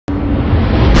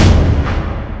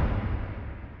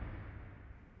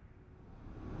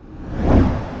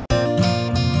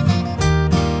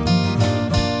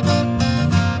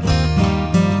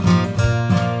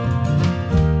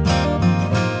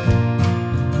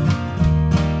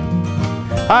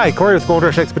Hi, Corey with Gold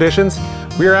Rush Expeditions.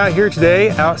 We are out here today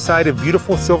outside of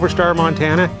beautiful Silver Star,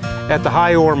 Montana at the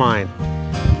High Ore Mine.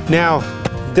 Now,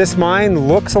 this mine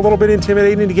looks a little bit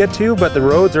intimidating to get to, but the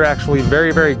roads are actually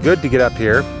very, very good to get up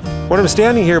here. What I'm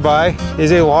standing here by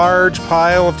is a large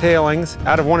pile of tailings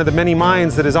out of one of the many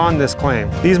mines that is on this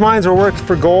claim. These mines were worked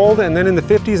for gold, and then in the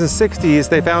 50s and 60s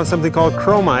they found something called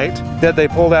chromite that they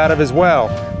pulled out of as well.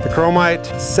 The chromite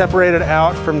separated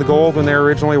out from the gold when they were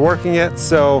originally working it,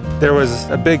 so there was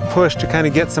a big push to kind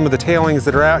of get some of the tailings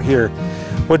that are out here.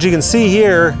 What you can see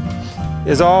here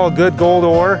is all good gold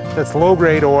ore. That's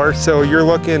low-grade ore, so you're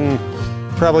looking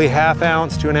probably ½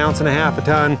 ounce to 1.5 ounces a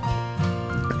ton.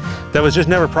 That was just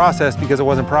never processed because it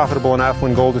wasn't profitable enough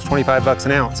when gold was 25 bucks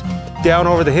an ounce. Down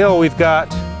over the hill we've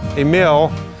got a mill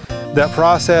that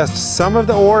processed some of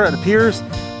the ore. It appears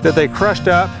that they crushed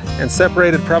up and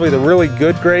separated probably the really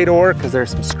good grade ore, because there's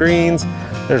some screens,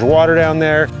 there's water down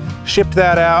there, shipped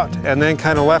that out, and then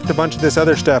kind of left a bunch of this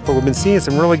other stuff. But we've been seeing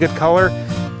some really good color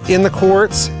in the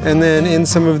quartz and then in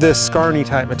some of this scarny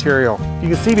type material. You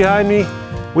can see behind me,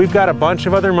 we've got a bunch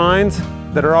of other mines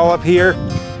that are all up here.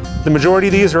 The majority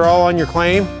of these are all on your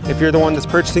claim if you're the one that's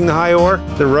purchasing the high ore.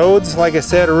 The roads, like I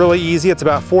said, are really easy. It's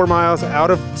about 4 miles out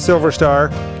of Silver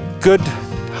Star. Good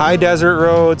high desert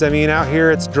roads. I mean, out here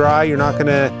it's dry. You're not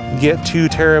gonna get too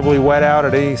terribly wet out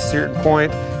at any certain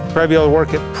point. You'll probably be able to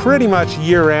work it pretty much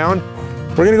year round.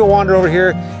 We're gonna go wander over here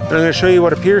and I'm gonna show you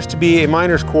what appears to be a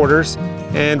miner's quarters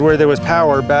and where there was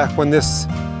power back when this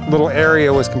little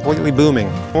area was completely booming.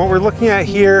 What we're looking at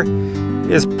here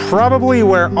is probably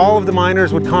where all of the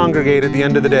miners would congregate at the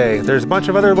end of the day. There's a bunch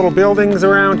of other little buildings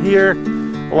around here,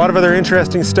 a lot of other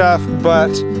interesting stuff,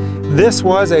 but this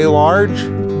was a large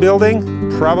building,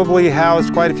 probably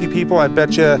housed quite a few people. I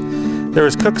bet you there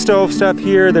was cook stove stuff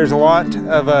here. There's a lot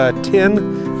of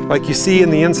tin, like you see in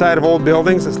the inside of old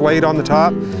buildings, that's laid on the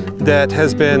top, that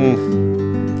has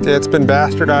been, it's been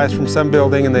bastardized from some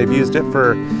building, and they've used it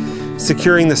for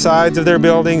securing the sides of their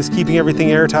buildings, keeping everything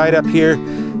airtight up here.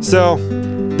 So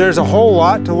there's a whole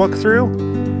lot to look through.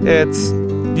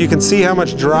 You can see how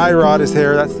much dry rot is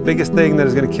there. That's the biggest thing that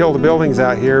is going to kill the buildings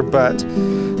out here, but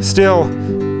still,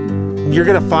 you're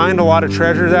going to find a lot of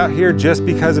treasures out here just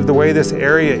because of the way this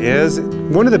area is.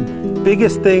 One of the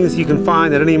biggest things you can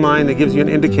find at any mine that gives you an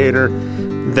indicator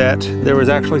that there was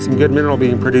actually some good mineral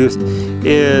being produced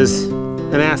is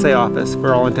an assay office,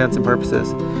 for all intents and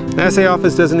purposes. An assay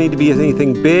office doesn't need to be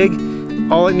anything big.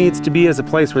 All it needs to be is a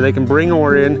place where they can bring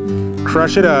ore in,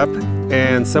 crush it up,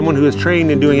 and someone who is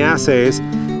trained in doing assays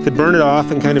could burn it off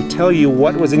and kind of tell you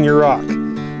what was in your rock.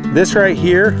 This right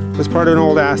here was part of an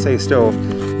old assay stove.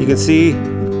 You can see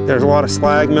there's a lot of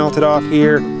slag melted off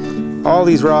here. All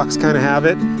these rocks kind of have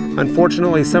it.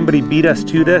 Unfortunately, somebody beat us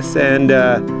to this and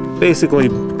basically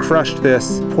crushed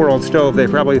this poor old stove. They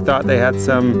probably thought they had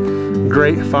some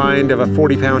great find of a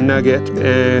 40-pound nugget,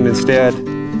 and instead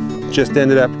just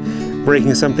ended up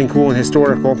breaking something cool and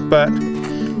historical. But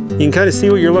you can kind of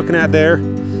see what you're looking at there.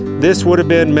 This would have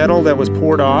been metal that was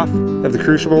poured off of the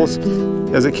crucibles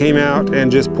as it came out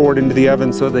and just poured into the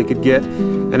oven so they could get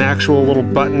an actual little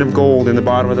button of gold in the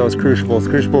bottom of those crucibles.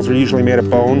 Crucibles are usually made of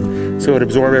bone, so it would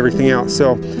absorb everything else.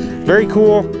 So very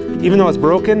cool, even though it's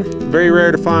broken, very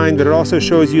rare to find, but it also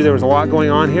shows you there was a lot going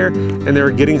on here and they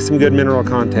were getting some good mineral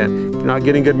content. If you're not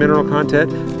getting good mineral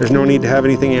content, there's no need to have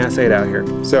anything assayed out here.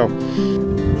 So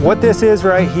what this is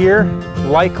right here,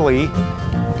 likely,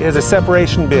 is a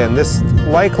separation bin. This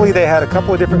likely they had a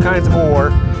couple of different kinds of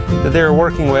ore that they were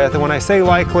working with, and when I say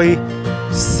likely,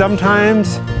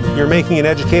 sometimes you're making an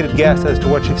educated guess as to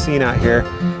what you've seen out here,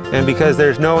 and because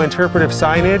there's no interpretive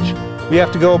signage, we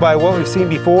have to go by what we've seen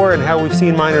before and how we've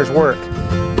seen miners work.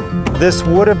 This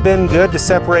would have been good to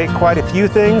separate quite a few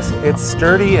things. It's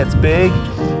sturdy, it's big,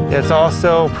 it's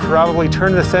also probably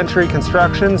turn-of-the-century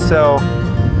construction, so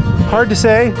hard to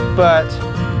say, but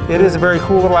it is a very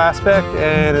cool little aspect,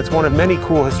 and it's one of many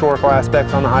cool historical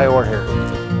aspects on the high ore here.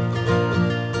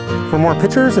 For more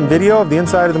pictures and video of the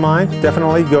inside of the mine,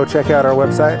 definitely go check out our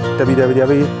website,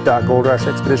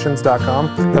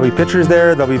 www.goldrushexpeditions.com. There'll be pictures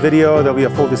there, there'll be video, there'll be a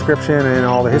full description and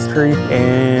all the history,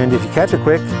 and if you catch it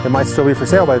quick, it might still be for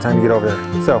sale by the time you get over there.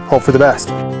 So hope for the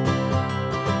best.